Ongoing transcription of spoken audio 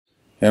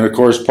And of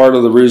course, part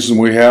of the reason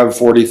we have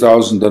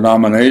 40,000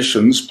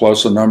 denominations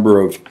plus a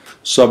number of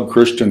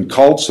sub-Christian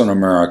cults in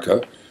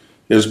America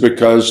is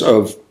because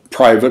of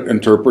private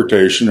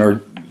interpretation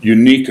or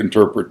unique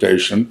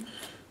interpretation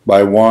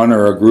by one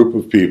or a group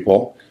of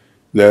people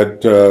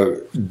that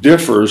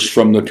differs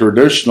from the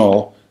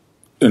traditional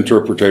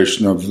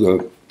interpretation of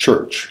the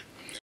church.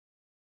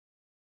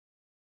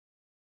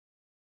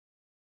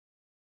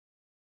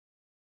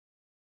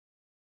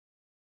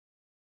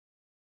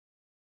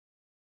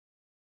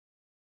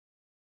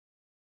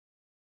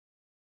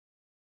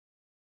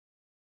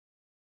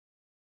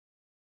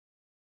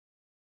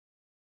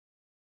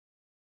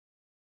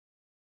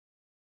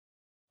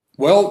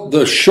 Well,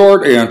 the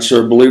short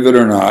answer, believe it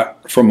or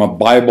not, from a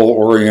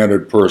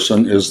Bible-oriented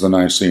person is the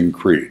Nicene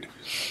Creed.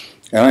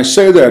 And I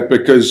say that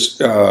because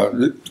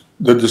the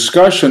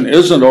discussion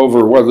isn't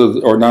over whether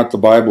or not the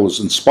Bible is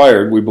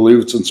inspired. We believe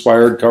it's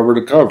inspired cover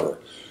to cover,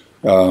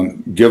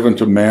 given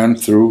to man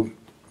through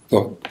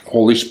the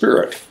Holy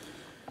Spirit.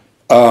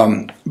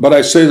 But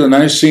I say the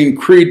Nicene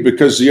Creed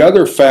because the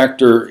other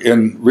factor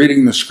in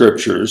reading the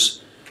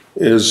Scriptures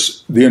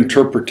is the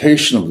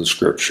interpretation of the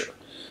Scripture.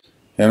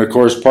 And of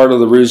course, part of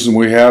the reason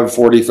we have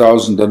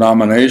 40,000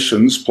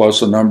 denominations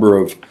plus a number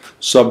of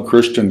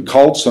sub-Christian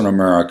cults in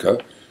America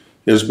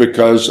is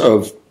because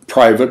of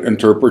private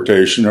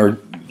interpretation or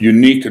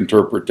unique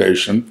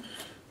interpretation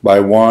by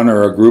one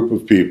or a group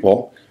of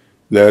people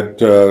that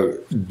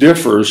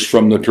differs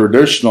from the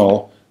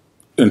traditional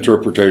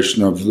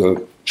interpretation of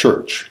the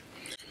church.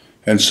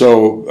 And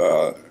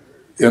so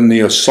in the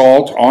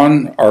assault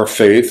on our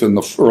faith in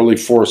the early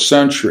 4th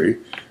century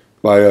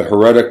by a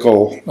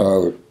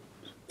heretical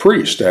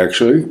priest,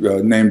 actually,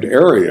 named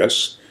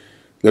Arius,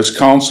 this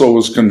council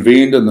was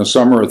convened in the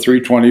summer of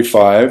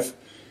 325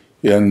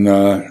 in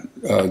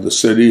the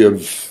city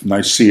of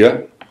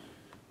Nicaea,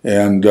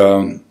 and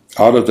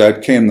out of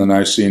that came the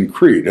Nicene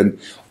Creed. And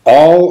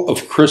all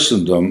of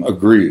Christendom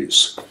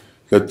agrees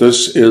that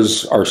this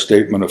is our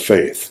statement of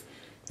faith,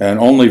 and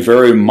only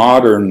very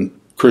modern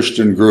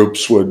Christian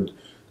groups would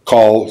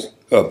call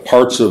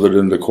parts of it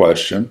into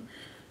question.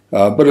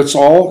 But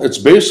it's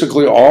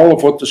basically all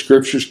of what the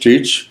Scriptures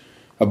teach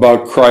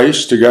about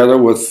Christ, together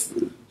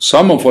with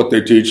some of what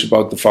they teach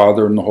about the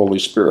Father and the Holy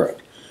Spirit.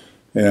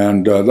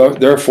 And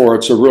therefore,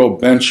 it's a real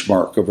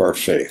benchmark of our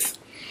faith.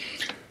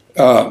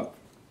 Now,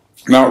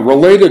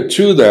 related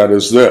to that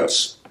is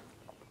this.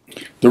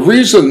 The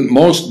reason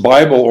most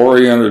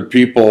Bible-oriented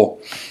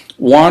people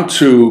want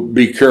to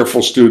be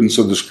careful students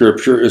of the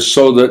Scripture is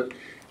so that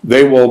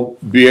they will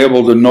be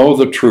able to know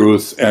the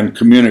truth and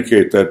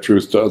communicate that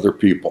truth to other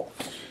people.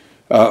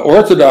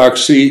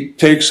 Orthodoxy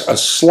takes a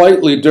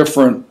slightly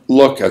different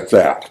look at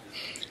that.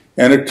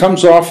 And it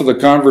comes off of the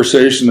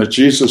conversation that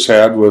Jesus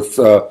had with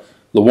the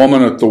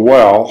woman at the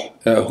well,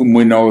 whom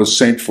we know as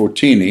Saint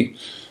Fotini.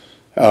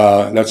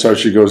 That's how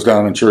she goes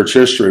down in church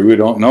history. We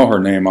don't know her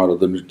name out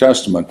of the New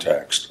Testament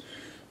text.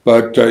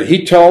 But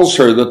he tells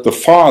her that the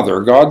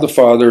Father, God the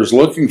Father, is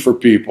looking for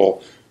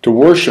people to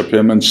worship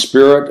him in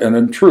spirit and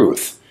in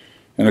truth.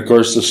 And of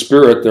course, the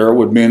spirit there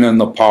would mean in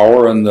the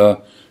power and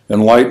the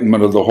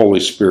enlightenment of the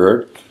Holy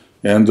Spirit,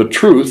 and the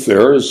truth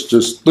there is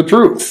just the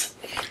truth.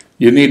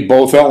 You need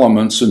both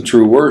elements in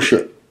true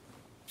worship.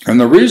 And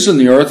the reason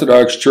the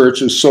Orthodox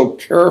Church is so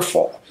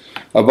careful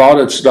about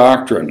its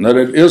doctrine, that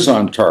it is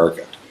on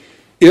target,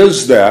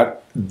 is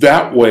that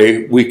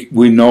way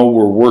we know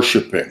we're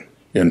worshiping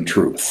in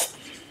truth.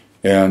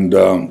 And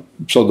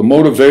so the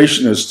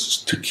motivation is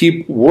to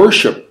keep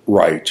worship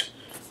right.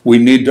 We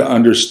need to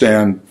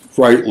understand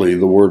rightly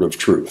the word of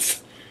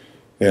truth.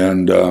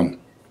 And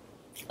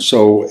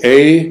so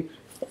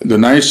the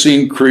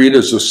Nicene Creed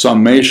is a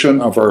summation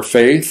of our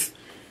faith,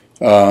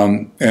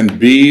 and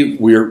B,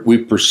 we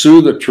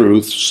pursue the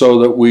truth so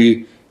that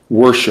we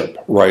worship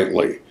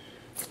rightly.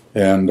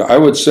 And I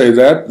would say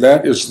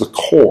that is the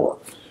core.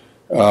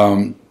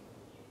 The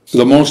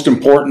most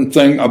important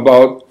thing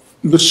about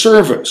the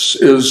service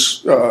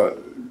is the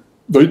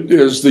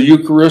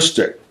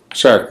Eucharistic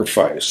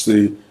sacrifice,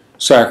 the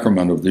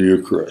sacrament of the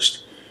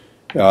Eucharist.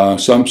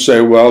 Some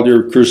say, well,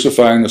 you're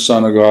crucifying the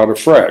Son of God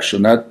afresh,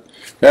 and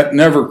that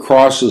never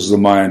crosses the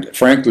mind,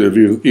 frankly, of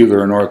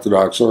either an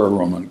Orthodox or a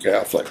Roman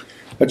Catholic.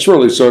 That's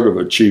really sort of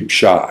a cheap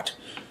shot.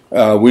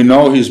 We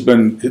know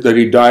that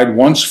he died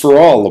once for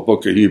all, the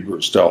book of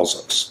Hebrews tells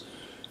us,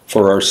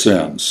 for our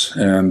sins.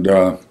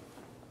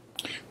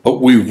 But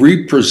we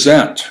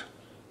represent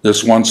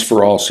this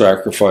once-for-all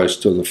sacrifice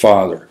to the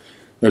Father.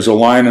 There's a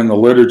line in the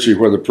liturgy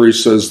where the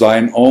priest says,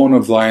 "Thine own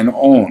of thine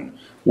own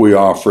we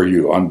offer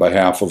you on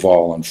behalf of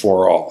all and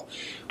for all."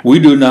 We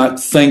do not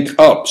think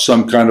up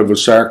some kind of a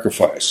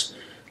sacrifice.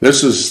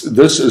 This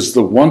is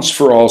the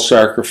once-for-all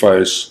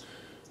sacrifice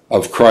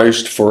of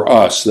Christ for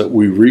us that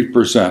we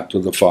represent to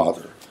the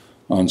Father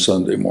on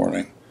Sunday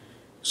morning.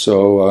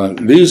 So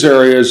these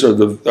areas are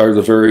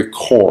the very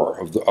core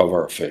of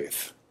our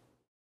faith.